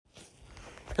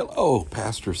Hello,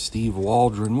 Pastor Steve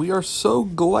Waldron. We are so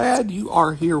glad you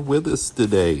are here with us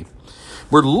today.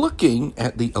 We're looking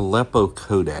at the Aleppo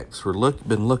Codex. We've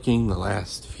been looking the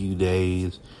last few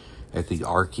days at the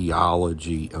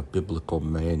archaeology of biblical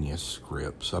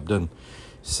manuscripts. I've done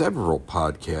several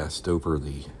podcasts over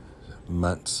the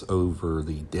months over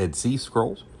the Dead Sea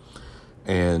Scrolls,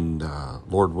 and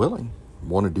Lord willing,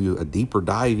 want to do a deeper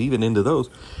dive even into those.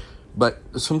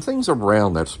 But some things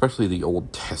around that, especially the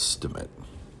Old Testament.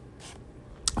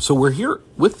 So we're here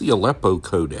with the Aleppo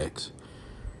Codex,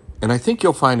 and I think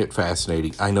you'll find it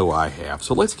fascinating. I know I have.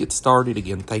 So let's get started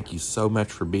again. Thank you so much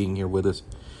for being here with us.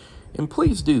 And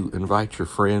please do invite your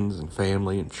friends and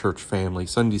family and church family,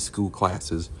 Sunday school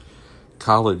classes,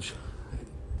 college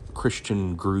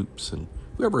Christian groups, and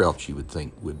whoever else you would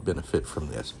think would benefit from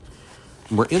this.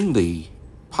 And we're in the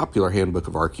Popular Handbook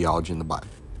of Archaeology in the Bible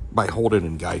by Holden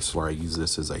and Geisler. I use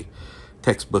this as a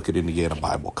textbook at Indiana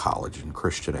Bible College in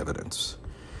Christian Evidence.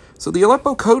 So the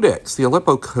Aleppo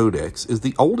Codex is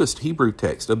the oldest Hebrew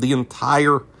text of the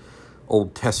entire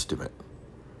Old Testament.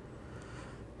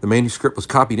 The manuscript was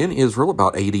copied in Israel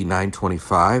about AD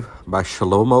 925 by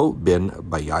Shlomo ben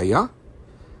Bayaya,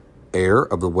 heir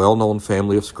of the well-known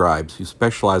family of scribes who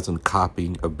specialize in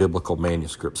copying of biblical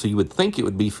manuscripts. So you would think it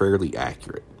would be fairly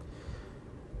accurate.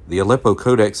 The Aleppo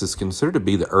Codex is considered to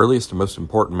be the earliest and most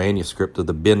important manuscript of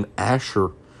the Ben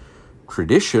Asher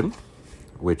tradition,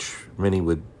 which many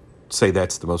would say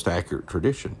that's the most accurate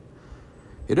tradition.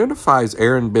 It identifies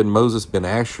Aaron ben Moses ben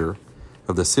Asher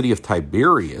of the city of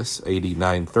Tiberias, AD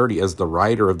 930, as the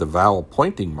writer of the vowel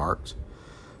pointing marks,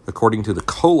 according to the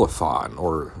colophon,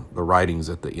 or the writings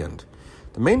at the end.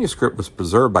 The manuscript was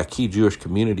preserved by key Jewish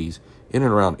communities in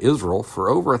and around Israel for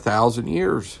over 1,000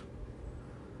 years.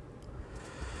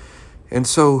 And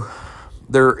so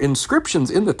there are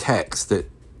inscriptions in the text that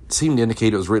seem to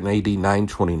indicate it was written AD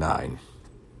 929.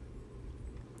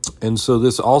 And so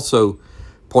this also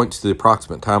points to the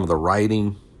approximate time of the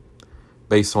writing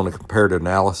based on a comparative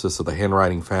analysis of the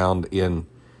handwriting found in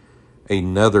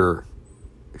another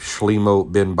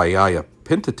Shlomo ben Bayaya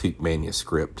Pentateuch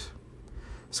manuscript.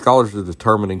 Scholars have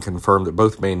determined and confirmed that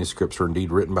both manuscripts are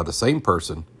indeed written by the same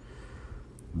person,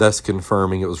 thus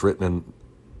confirming it was written in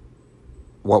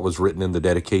what was written in the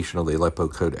dedication of the Aleppo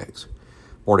Codex.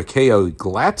 Mordecai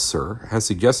Glatzer has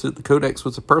suggested that the Codex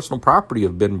was the personal property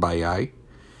of Ben Bayai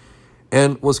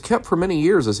and was kept for many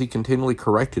years as he continually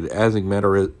corrected it, adding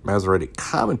Masoretic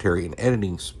commentary and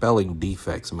editing spelling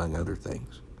defects, among other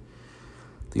things.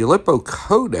 The Aleppo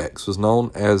Codex was known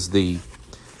as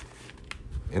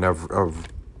and I've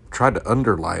tried to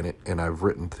underline it and I've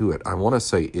written through it. I want to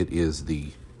say it is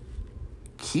the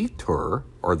Keter,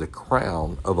 or the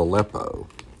Crown of Aleppo,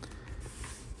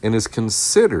 and is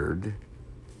considered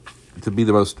to be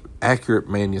the most accurate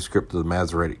manuscript of the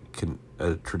Masoretic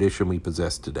tradition we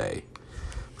possess today.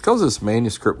 Because this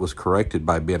manuscript was corrected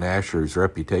by Ben Asher, whose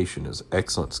reputation as an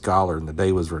excellent scholar in the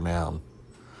day was renowned,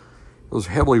 it was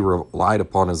heavily relied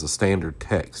upon as a standard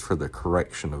text for the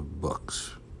correction of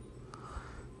books.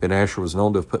 Ben Asher was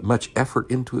known to have put much effort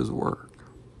into his work.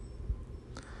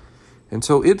 And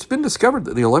so it's been discovered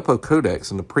that the Aleppo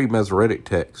Codex and the pre-Masoretic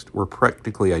text were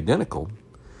practically identical,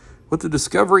 with the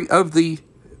discovery of the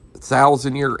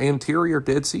 1,000-year anterior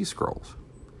Dead Sea Scrolls.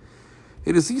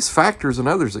 It is these factors and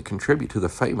others that contribute to the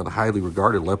fame of the highly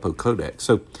regarded Aleppo Codex.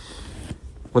 So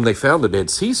when they found the Dead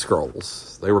Sea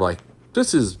Scrolls, they were like,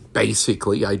 this is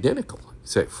basically identical,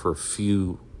 except for a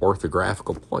few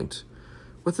orthographical points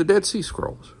with the Dead Sea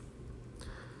Scrolls.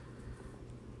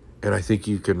 And I think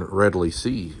you can readily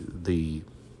see the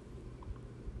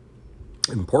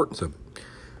importance of it.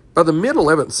 By the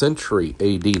mid-11th century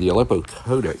AD, the Aleppo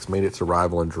Codex made its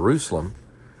arrival in Jerusalem,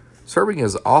 serving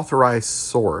as authorized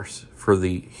source for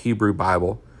the Hebrew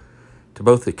Bible to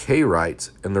both the Karaites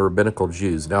and the rabbinical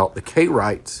Jews. Now, the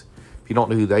Karaites, if you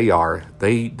don't know who they are,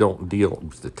 they don't deal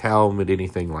with the Talmud,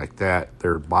 anything like that.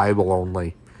 They're Bible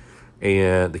only.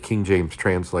 And the King James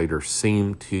translators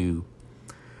seem to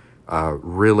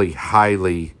really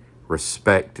highly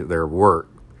respect their work.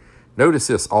 Notice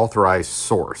this authorized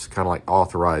source, kind of like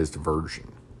authorized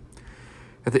version.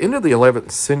 At the end of the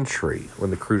 11th century,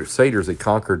 when the Crusaders had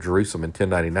conquered Jerusalem in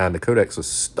 1099, the Codex was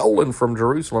stolen from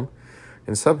Jerusalem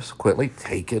and subsequently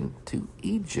taken to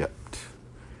Egypt.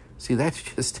 See, that's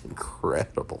just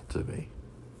incredible to me.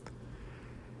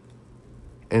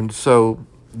 And so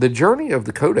the journey of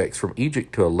the Codex from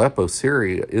Egypt to Aleppo,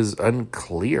 Syria is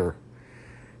unclear.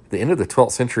 At the end of the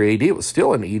 12th century AD, it was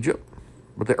still in Egypt,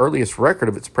 but the earliest record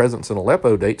of its presence in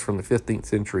Aleppo dates from the 15th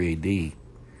century AD.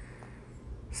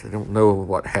 So I don't know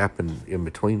what happened in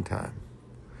between time.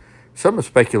 Some have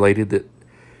speculated that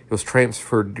It was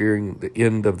transferred during the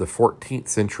end of the 14th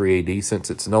century AD,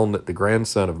 since it's known that the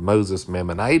grandson of Moses,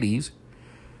 Maimonides,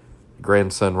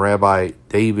 grandson Rabbi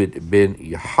David ben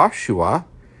Yehoshua,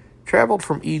 traveled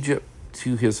from Egypt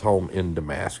to his home in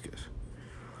Damascus.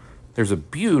 There's a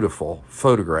beautiful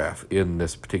photograph in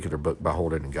this particular book by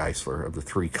Holden and Geisler of the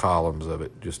three columns of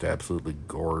it, just absolutely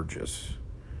gorgeous.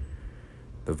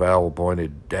 The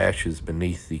vowel-pointed dashes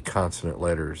beneath the consonant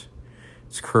letters.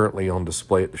 It's currently on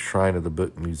display at the Shrine of the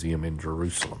Book Museum in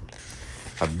Jerusalem.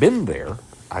 I've been there.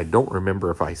 I don't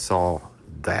remember if I saw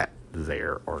that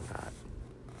there or not.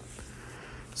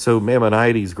 So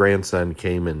Maimonides' grandson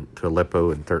came into Aleppo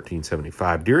in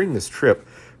 1375. During this trip,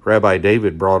 Rabbi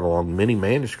David brought along many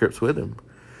manuscripts with him,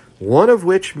 one of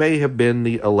which may have been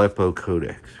the Aleppo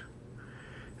Codex.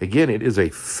 Again, it is a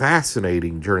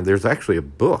fascinating journey. There's actually a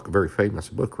book, a very famous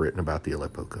book written about the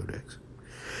Aleppo Codex.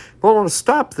 But I want to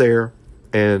stop there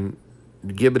and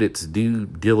give it its due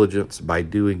diligence by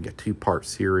doing a two-part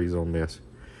series on this.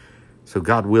 So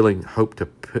God willing, hope to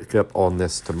pick up on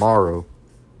this tomorrow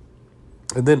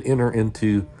and then enter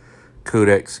into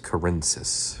Codex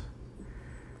Corinthus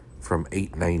from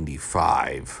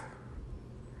 895.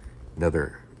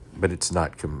 But it's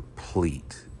not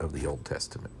complete of the Old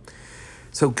Testament.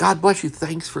 So God bless you.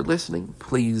 Thanks for listening.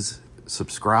 Please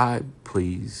subscribe.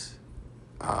 Please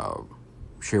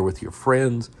share with your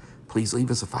friends. Please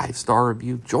leave us a 5-star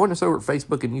review. Join us over at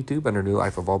Facebook and YouTube under New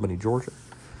Life of Albany, Georgia.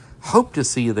 Hope to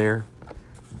see you there.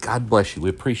 God bless you. We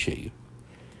appreciate you.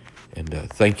 And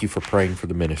thank you for praying for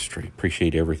the ministry.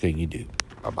 Appreciate everything you do.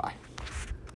 Bye-bye.